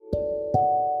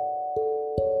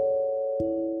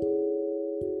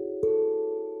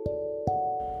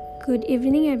Good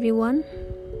evening, everyone.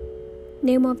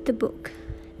 Name of the book: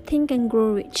 Think and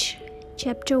Grow Rich.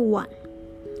 Chapter 1: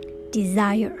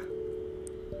 Desire.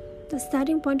 The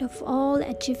starting point of all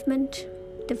achievement,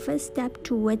 the first step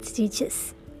towards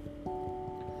riches.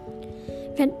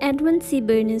 When Edwin C.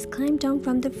 Bernays climbed down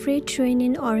from the freight train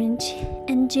in Orange,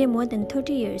 NJ more than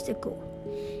 30 years ago,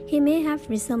 he may have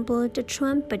resembled a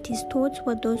tramp, but his thoughts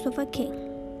were those of a king.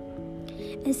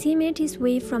 As he made his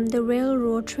way from the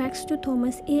railroad tracks to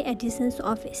Thomas A. Edison's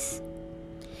office,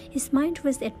 his mind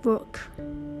was at work.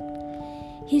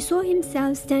 He saw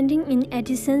himself standing in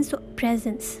Edison's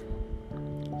presence.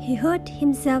 He heard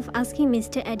himself asking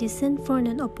Mr. Edison for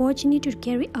an opportunity to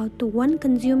carry out the one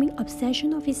consuming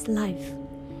obsession of his life,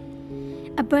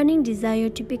 a burning desire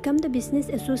to become the business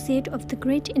associate of the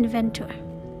great inventor.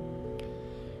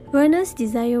 Werner's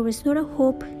desire was not a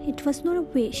hope, it was not a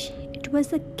wish, it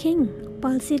was a keen,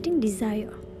 pulsating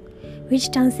desire, which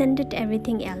transcended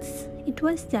everything else. It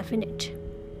was definite.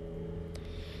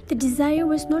 The desire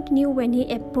was not new when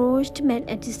he approached Matt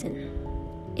Edison.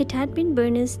 It had been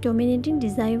Bernays' dominating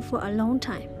desire for a long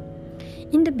time.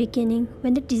 In the beginning,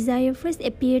 when the desire first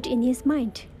appeared in his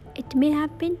mind, it may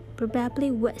have been,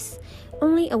 probably was,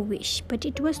 only a wish, but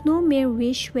it was no mere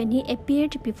wish when he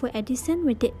appeared before Edison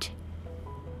with it.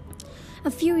 A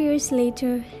few years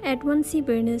later, Edwin C.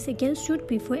 Bernays again stood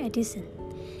before Edison,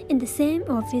 in the same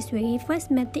office where he first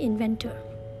met the inventor.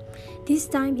 This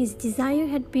time his desire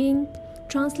had been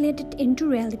translated into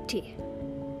reality.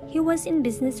 He was in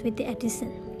business with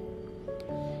Edison.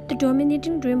 The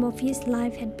dominating dream of his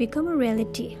life had become a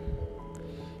reality.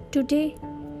 Today,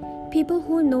 people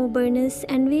who know Bernays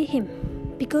envy him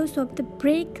because of the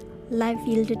break life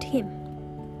yielded him.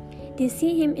 They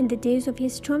see him in the days of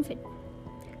his triumph,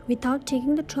 without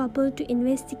taking the trouble to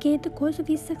investigate the cause of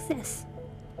his success.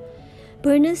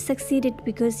 Bernays succeeded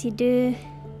because he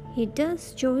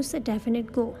thus chose a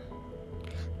definite goal,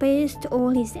 placed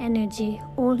all his energy,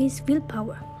 all his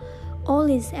willpower, all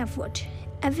his effort,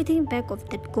 everything back of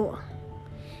that goal.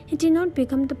 He did not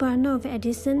become the partner of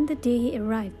Edison the day he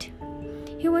arrived.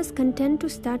 He was content to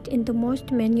start in the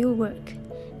most manual work,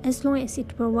 as long as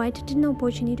it provided an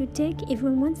opportunity to take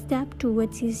even one step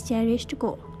towards his cherished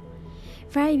goal.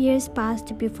 5 years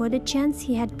passed before the chance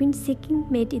he had been seeking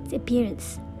made its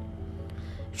appearance.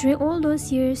 During all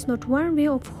those years, not one ray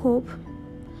of hope,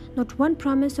 not one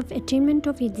promise of attainment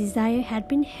of his desire had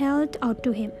been held out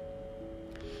to him.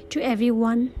 To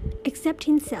everyone except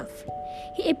himself,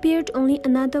 he appeared only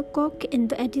another cog in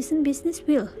the Edison business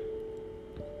wheel.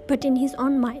 But in his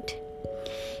own mind,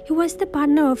 he was the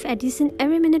partner of Edison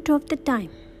every minute of the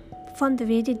time, from the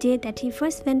very day that he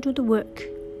first went to the work.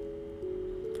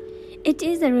 It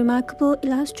is a remarkable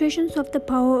illustration of the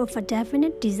power of a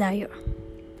definite desire.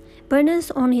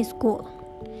 Bernays owned his goal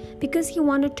because he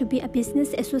wanted to be a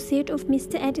business associate of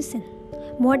Mr. Edison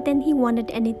more than he wanted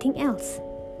anything else.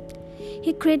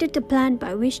 He created a plan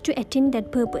by which to attain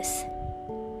that purpose.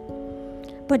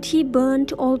 But he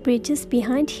burned all bridges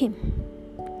behind him.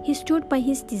 He stood by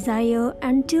his desire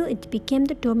until it became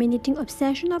the dominating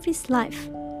obsession of his life,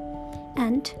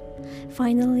 and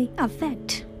finally a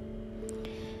fact.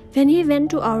 When he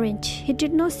went to Orange, he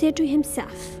did not say to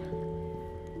himself,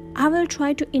 "I will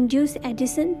try to induce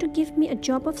Edison to give me a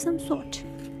job of some sort."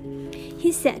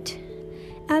 He said,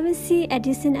 "I will see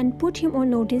Edison and put him on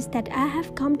notice that I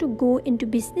have come to go into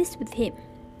business with him."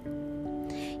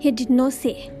 He did not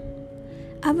say,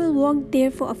 "I will work there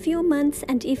for a few months,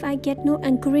 and if I get no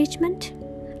encouragement,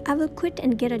 I will quit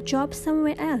and get a job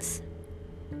somewhere else."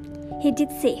 He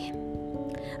did say,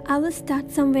 "I will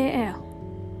start somewhere else.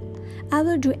 I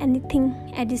will do anything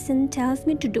Edison tells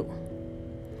me to do.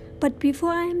 But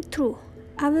before I am through,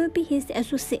 I will be his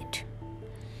associate."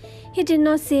 He did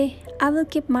not say, "I will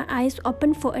keep my eyes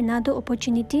open for another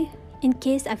opportunity in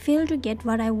case I fail to get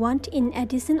what I want in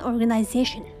Edison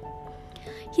organization."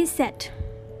 He said,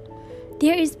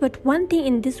 "There is but one thing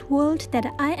in this world that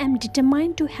I am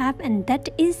determined to have, and that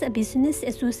is a business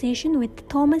association with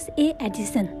Thomas A.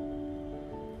 Edison.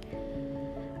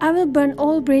 I will burn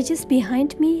all bridges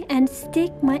behind me and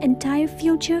stake my entire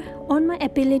future on my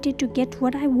ability to get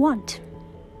what I want."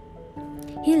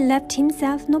 He left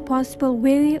himself no possible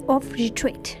way of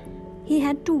retreat. He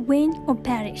had to win or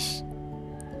perish.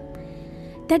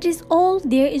 That is all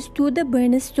there is to the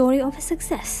Bernays story of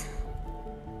success.